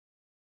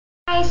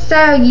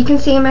So you can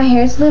see my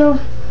hair's a little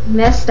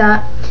messed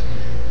up.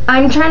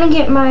 I'm trying to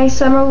get my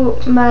summer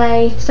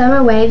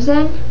waves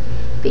in,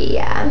 but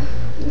yeah,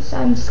 so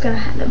I'm just gonna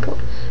have them pulled.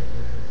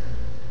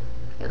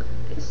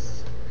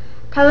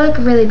 Probably look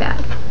really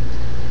bad.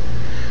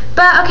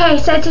 But okay,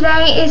 so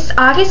today is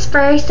August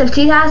 1st of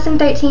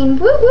 2013.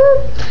 Woo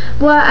woo.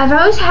 Well,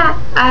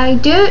 I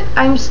did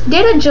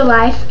a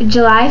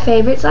July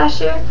favorites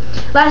last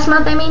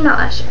month, not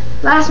last year.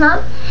 Last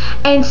month.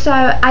 And so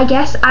I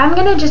guess I'm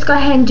gonna just go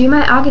ahead and do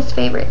my August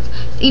favorites.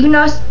 Even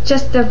though it's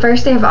just the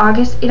first day of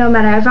August, it don't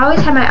matter. I've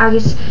always had my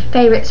August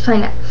favorites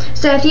planned out.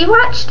 So if you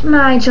watched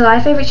my July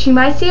favorites, you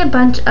might see a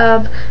bunch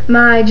of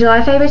my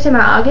July favorites and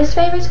my August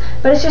favorites,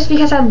 but it's just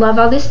because I love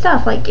all this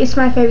stuff. Like, it's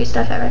my favorite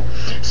stuff ever.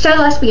 So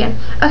let's begin.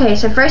 Okay,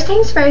 so first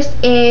things first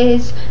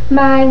is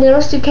my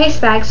little suitcase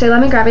bag. So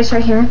let me grab this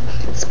right here.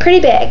 It's pretty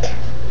big.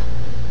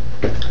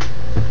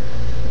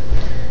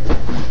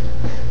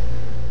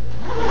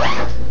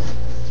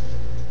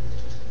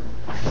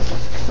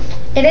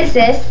 It is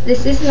this.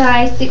 This is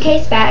my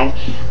suitcase bag.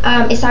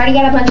 It's already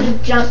got a bunch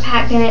of junk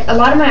packed in it. A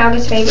lot of my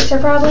August favorites are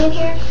probably in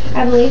here.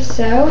 I believe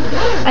so.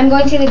 I'm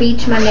going to the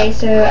beach Monday,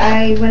 so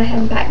I went ahead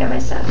and packed up my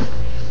stuff.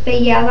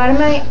 But yeah, a lot of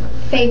my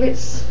favorite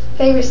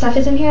stuff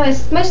is in here.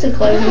 It's mostly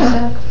clothes and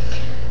stuff.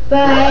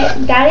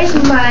 But that is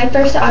my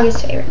first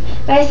August favorite.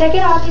 My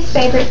second August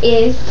favorite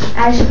is,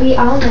 as we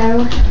all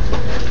know,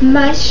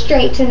 my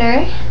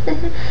straightener.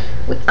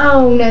 We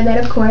all know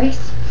that, of course.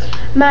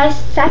 My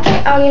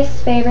second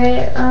August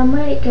favorite,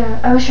 where'd it go?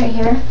 Oh, it's right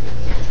here.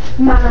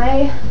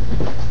 My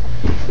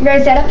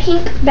Rosetta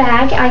pink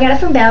bag. I got it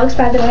from Belk's,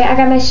 by the way. I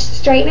got my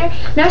straightener.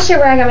 Not sure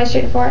where I got my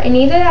straightener for, and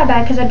neither that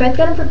bag because I both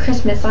got them for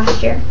Christmas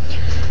last year.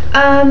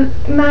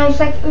 My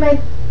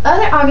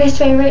other August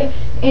favorite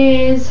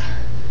is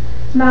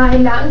my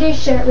Mountain Dew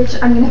shirt, which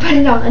I'm gonna put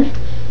it on.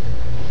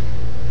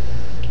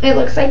 It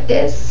looks like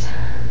this,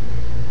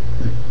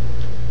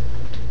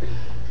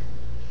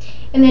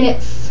 and then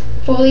it's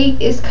fully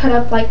is cut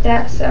up like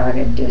that, so all I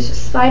gotta do is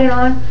just slide it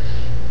on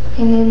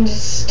and then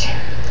just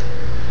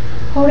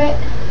hold it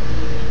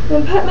and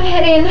then put my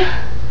head in.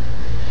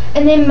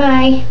 And then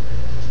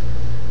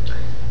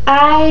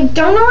I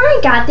don't know where I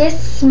got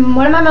this.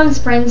 One of my mom's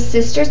friend's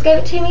sisters gave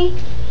it to me.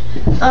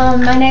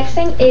 My next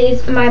thing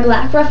is my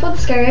black ruffled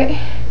skirt.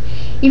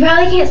 You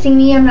probably can't see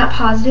me, I'm not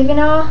positive and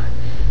all,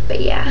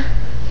 but yeah,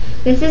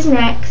 this is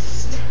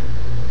next.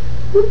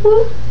 Whoop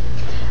whoop.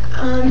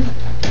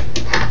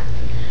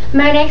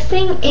 My next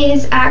thing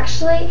is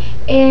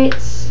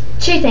it's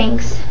two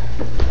things.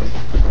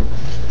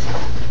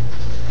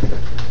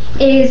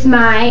 It is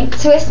my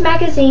Twist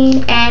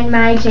magazine and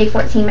my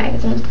J14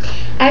 magazine.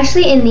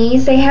 Actually, in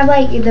these, they have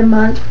like the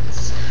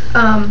months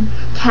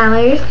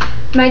calendars.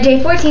 My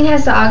J14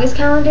 has the August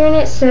calendar in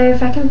it, so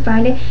if I can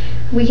find it,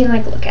 we can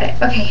like look at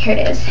it. Okay, here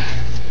it is.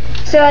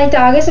 So like the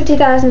August of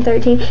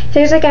 2013,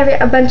 there's like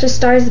a bunch of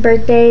stars'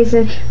 birthdays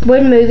and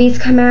when movies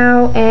come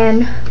out,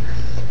 and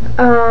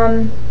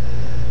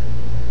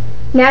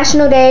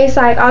national days,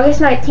 like August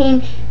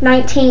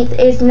 19th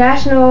is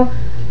National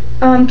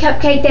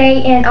Cupcake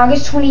Day, and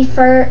August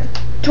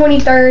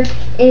 23rd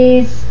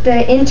is the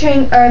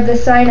entering of the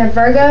sign of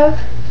Virgo,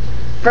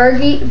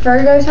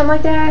 something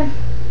like that.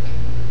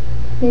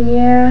 Then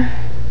yeah.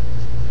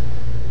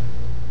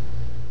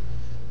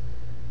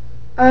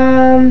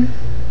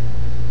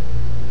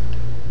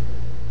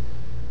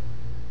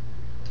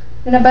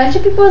 And a bunch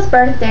of people's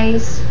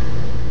birthdays.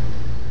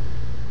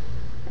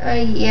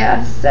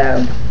 Yeah,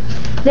 so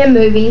the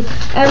movies.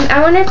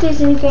 I wonder if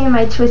there's anything in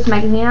my Twist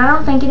magazine. I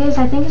don't think it is.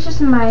 I think it's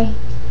just in my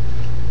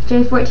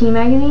J14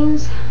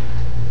 magazines.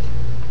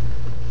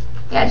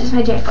 Yeah, just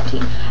my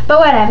J14. But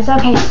whatever.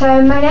 Okay,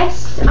 so my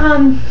next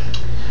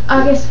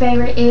August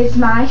favorite is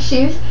my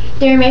shoes.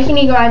 They're making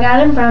me go. I got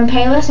them from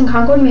Payless and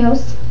Concord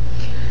Mills.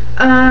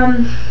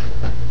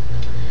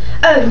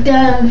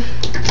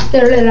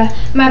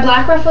 My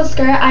black ruffled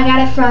skirt, I got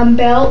it from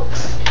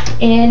Belk's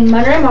in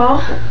Monterey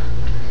Mall.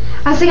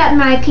 I also got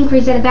my pink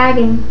Rosetta bag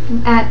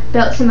at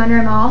Belk's in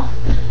Monterey Mall.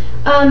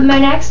 My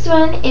next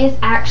one is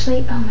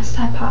actually, oh, my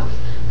side pop.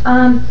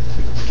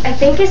 I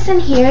think it's in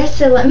here,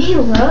 so let me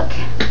look.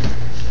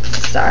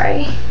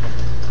 Sorry.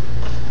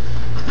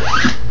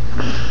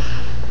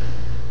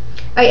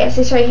 Oh yes,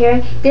 it's right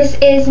here. This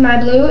is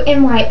my blue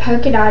and white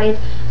polka dotted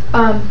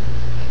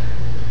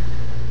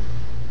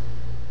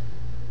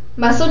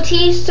muscle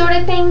tee sort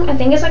of thing. I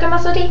think it's like a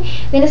muscle tee.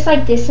 Then it's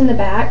like this in the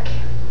back.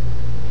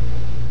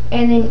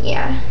 And then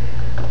yeah,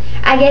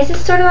 I guess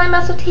it's sort of like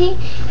muscle tee.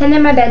 And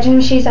then my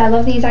bedroom shoes, I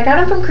love these. I got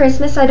them from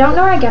Christmas. I don't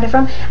know where I got it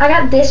from. I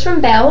got this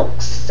from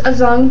Belk's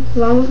along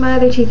with my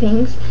other two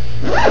things.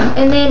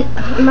 And then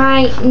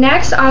my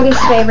next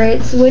August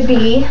favorites would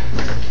be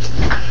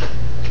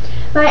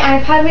my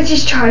iPad, which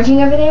is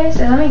charging over there,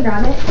 so let me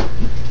grab it.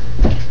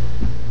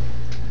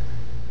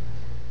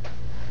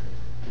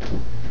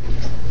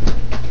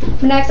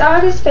 My next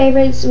August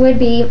favorites would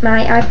be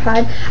my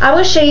iPod. I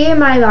will show you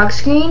my lock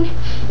screen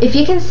if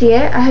you can see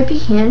it. I hope you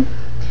can.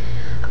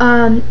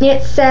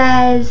 It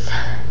says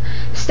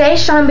Stay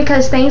strong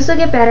because things will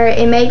get better.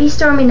 It may be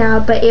stormy now,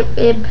 but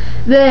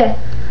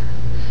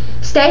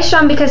Stay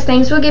strong because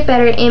things will get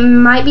better. It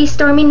might be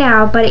stormy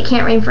now, but it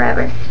can't rain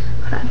forever.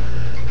 Hold on.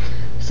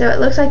 So it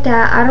looks like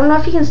that. I don't know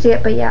if you can see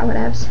it, but yeah,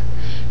 whatevs.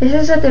 This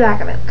is what the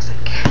back of it looks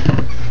like.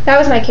 That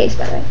was my case,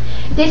 by the way.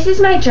 This is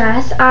my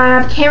dress.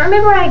 Can't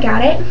remember where I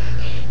got it.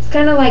 It's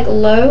kind of like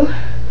low.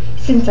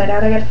 It's inside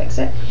out. I gotta fix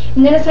it.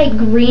 And then it's like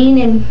green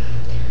and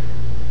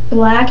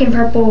black and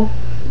purple.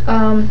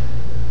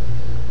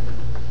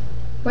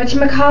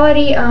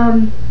 Whatchamacallit?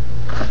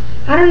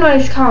 I don't know what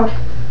it's called.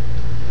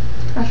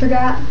 I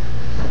forgot.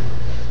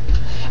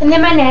 And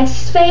then my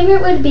next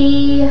favorite would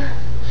be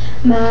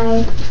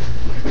my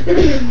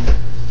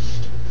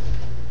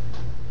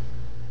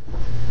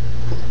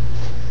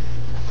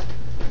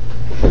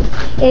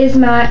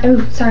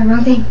sorry,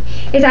 wrong thing.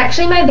 It's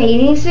actually my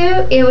bathing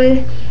suit.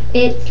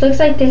 It looks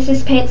like this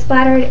is paint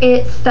splattered.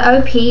 It's the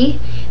OP. And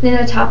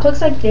then the top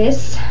looks like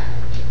this.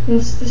 And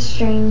it's the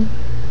string.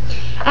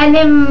 And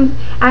then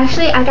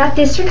actually I got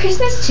this for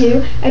Christmas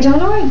too. I don't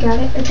know where I got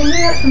it. I think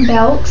I got it from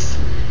Belk's.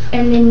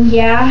 And then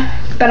yeah,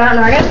 but I don't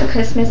know, I got it for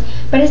Christmas.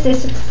 But it's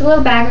this, it's a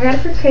little bag, I got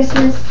it for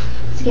Christmas.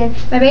 It's again,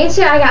 my bathing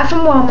suit I got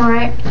from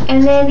Walmart.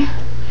 And then,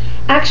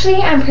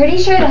 actually I'm pretty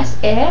sure that's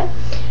it.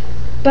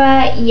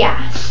 But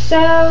yeah,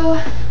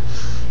 so,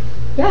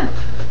 yeah.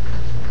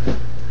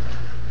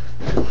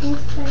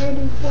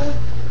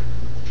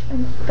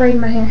 I'm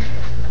braiding my hair.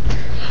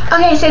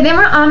 Okay, so then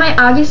we're on my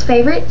August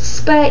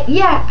favorites. But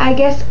yeah, I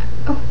guess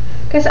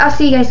I'll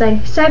see you guys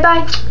later. So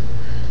bye.